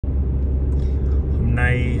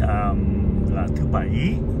nay là thứ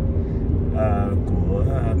Bảy của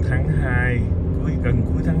tháng 2, gần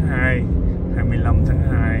cuối tháng 2, 25 tháng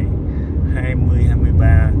 2,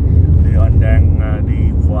 2023. Leon đang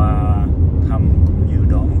đi qua thăm cũng như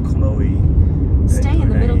đón Chloe. Stay in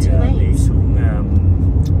the middle two lanes. Đi xuống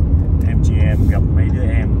MGM gặp mấy đứa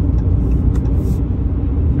em.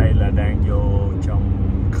 Đây là đang vô trong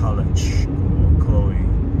college của Chloe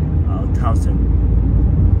ở Towson.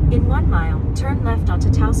 In 1 mile, turn left onto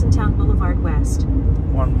Towsontown Boulevard West.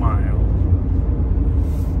 1 mile.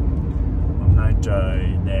 Hôm nay trời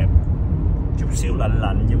đẹp, chút xíu lạnh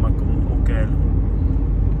lạnh nhưng mà cũng ok lắm.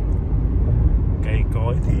 Cây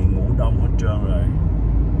cối thì ngủ đông hết trơn rồi.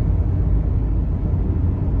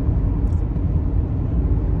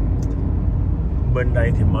 Bên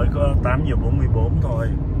đây thì mới có 8:44 thôi.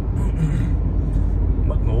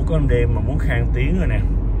 Mất ngủ có một đêm mà muốn khang tiếng rồi nè.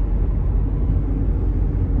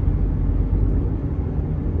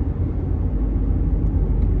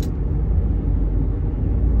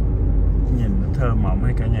 Nhìn nó thơ mộng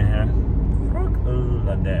hay cả nhà ha. Rất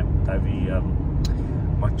là đẹp. Tại vì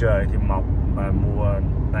mặt trời thì mọc và mùa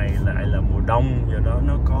này lại là mùa đông, do đó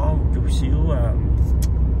nó có chút xíu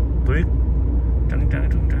tuyết trắng trắng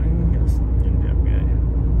nhìn đẹp ghê.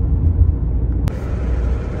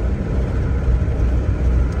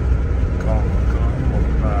 Còn có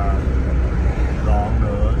một đoạn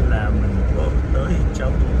nữa là mình có tới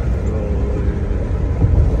trong rồi.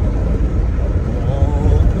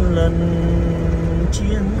 Một lần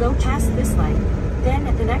chiến. Go past this light, then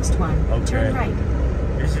at the next one, turn right.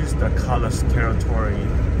 This is the college territory.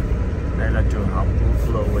 Đây là trường học của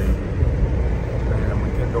Chloe. Đây là một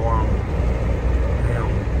cái dorm.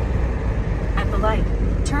 At the light,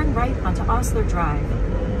 turn right onto Osler Drive.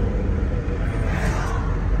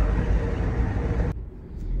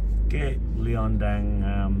 Okay, Leon đang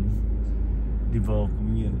đi vô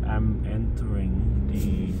cũng như I'm entering the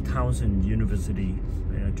Towson University.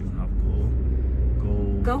 Đây là trường học của cô.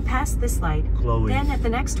 Go past this light, Chloe. then at the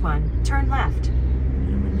next one, turn left.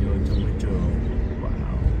 Giờ mình vô trong cái trường.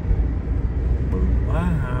 Wow. Bự quá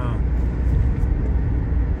ha.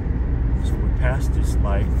 So we passed this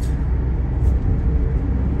light.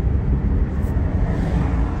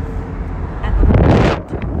 At the light,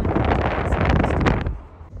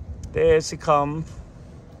 There she comes.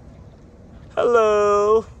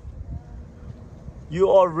 Hello. You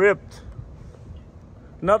are ripped.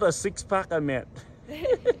 Not a six pack I meant.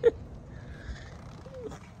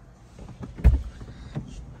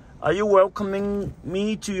 Are you welcoming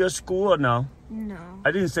me to your school or no? No.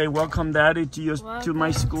 I didn't say welcome daddy to your to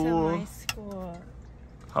my school. To my school.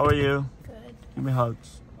 How are you? Good. Give me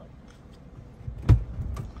hugs.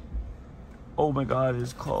 Oh my God,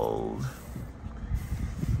 it's cold.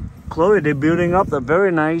 Chloe, they're building up a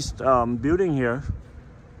very nice building here.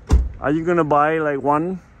 Are you gonna buy like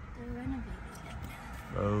one? They're renovating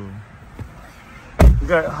it. Oh.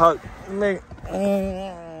 Okay, hug me.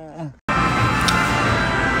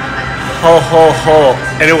 Ho ho ho.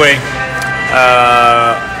 Anyway,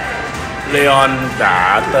 Leon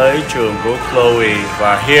đã tới trường của Chloe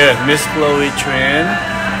và here Miss Chloe Tran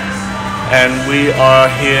and we are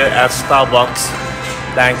here at Starbucks.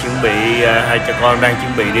 Đang chuẩn bị, hai cha con đang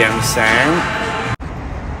chuẩn bị đi ăn sáng.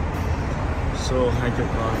 So hai cha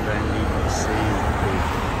con đang đi DC vì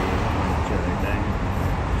trời đang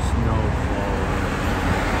snowfall.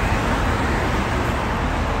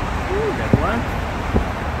 Đẹp quá.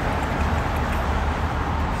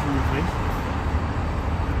 See your face?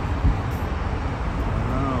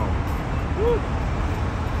 Wow. Woo.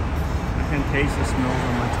 I can taste the snow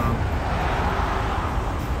on my tongue.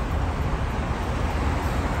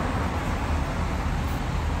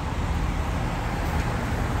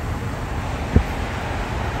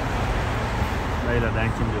 Đây là đang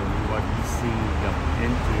trên đường đi qua DC gặp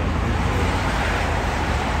MGM.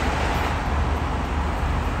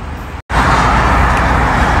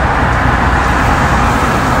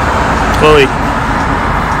 Chloe,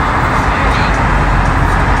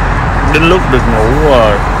 đến lúc được ngủ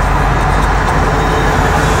rồi.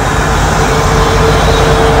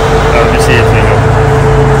 Let me see if you know.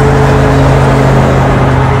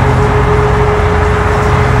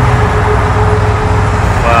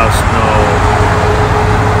 Wow, snow.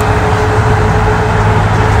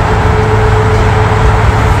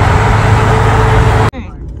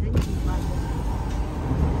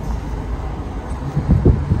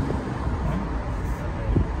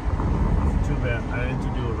 Too bad, I need to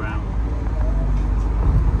do a round.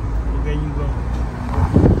 Okay, you go.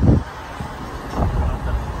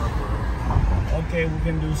 Okay, we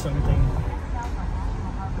can do something.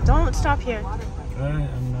 Don't stop here.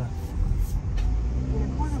 I'm not.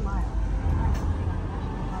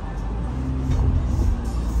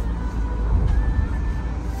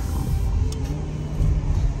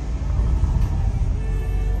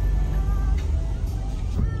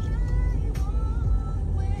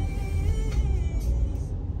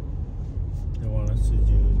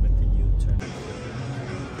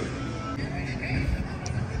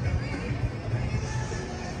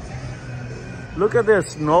 Look at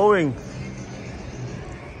this, snowing.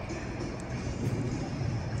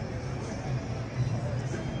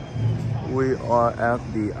 We are at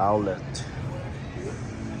the outlet.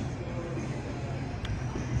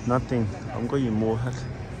 Nothing, không có gì mua hết.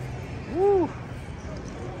 Woo.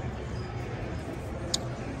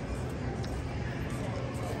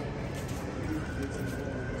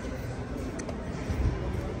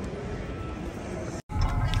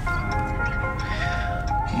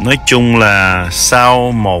 Nói chung là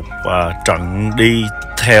sau một trận đi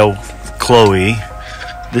theo Chloe,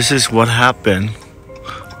 this is what happened.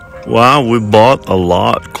 Wow, we bought a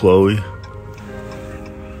lot, Chloe.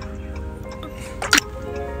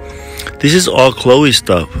 This is all Chloe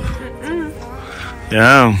stuff. Yeah,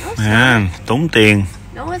 no, man, tốn tiền.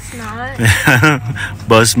 No, it's not.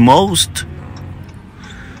 But it's most.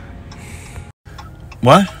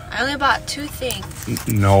 What? I only bought 2 things.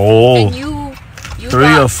 No. And you 3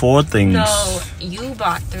 bought, or 4 things. No, you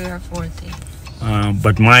bought 3 or 4 things.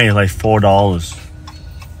 But mine is like $4.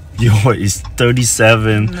 Yours is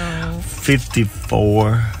 37. No.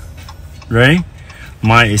 54. Right?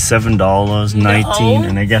 Mine is $7, 19,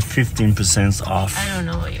 and I got 15% off. I don't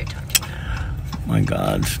know what you're talking about. My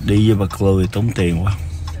God, đi với bà Chloe tốn tiền quá.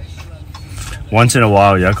 Once in a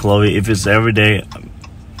while, yeah, Chloe. If it's every day,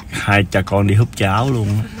 hai cha con đi húp cháo luôn.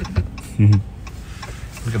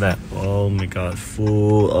 Look at that. Oh my God,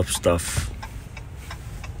 full of stuff.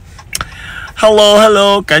 Hello,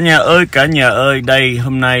 hello, cả nhà ơi. Đây,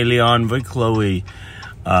 hôm nay Leon với Chloe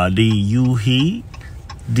đi du hí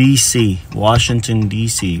DC, Washington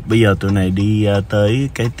DC. Bây giờ tụi này đi tới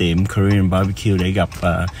cái tiệm Korean barbecue để gặp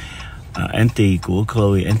auntie của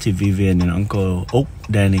Chloe, auntie Vivian and uncle Úc,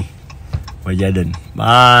 Danny và gia đình.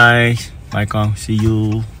 Bye, bye con. See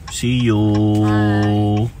you.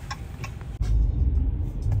 Bye.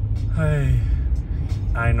 Hey,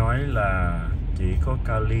 ai nói là chỉ có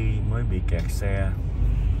Cali mới bị kẹt xe.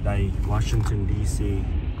 Đây, Washington DC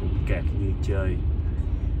cũng kẹt như chơi.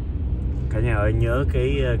 Cả nhà ơi, nhớ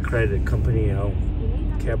cái credit company không?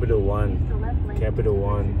 Capital One.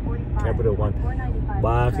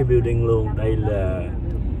 3 cái building luôn. Đây là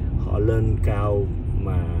họ lên cao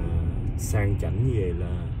mà sang chảnh như vậy là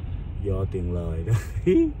do tiền lời đó.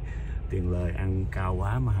 Tiền lời ăn cao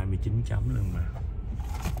quá mà 29 chấm luôn mà.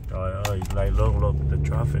 Trời ơi, like look, the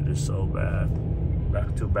traffic is so bad. Back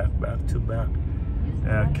to back.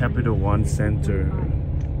 Capital One Center,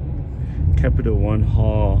 Capital One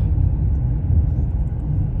Hall.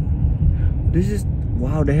 This is,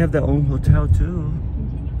 wow, they have their own hotel too.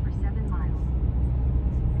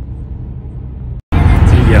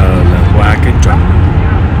 Bây giờ là qua cái trận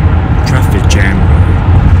traffic jam rồi.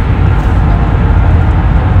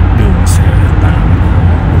 Đường sẽ tạm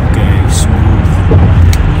ok, smooth.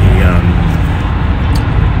 Thì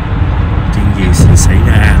chuyện gì sẽ xảy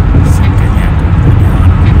ra, xin cả nhà cùng với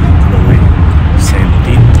Leon Chloe xem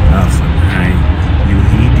tiếp ở phần 2 du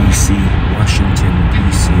hí DC, Washington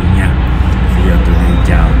DC nha. Bây giờ tụi này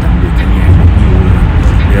chào tạm biệt cả nhà, rất nhiều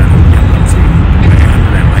Leon hướng dẫn làm gì mẹ nó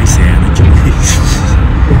đang lái xe nó chung.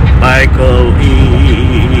 Bye Chloe,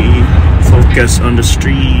 focus on the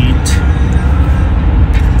street.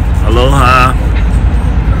 Aloha.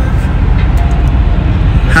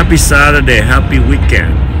 Happy Saturday, happy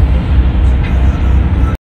weekend.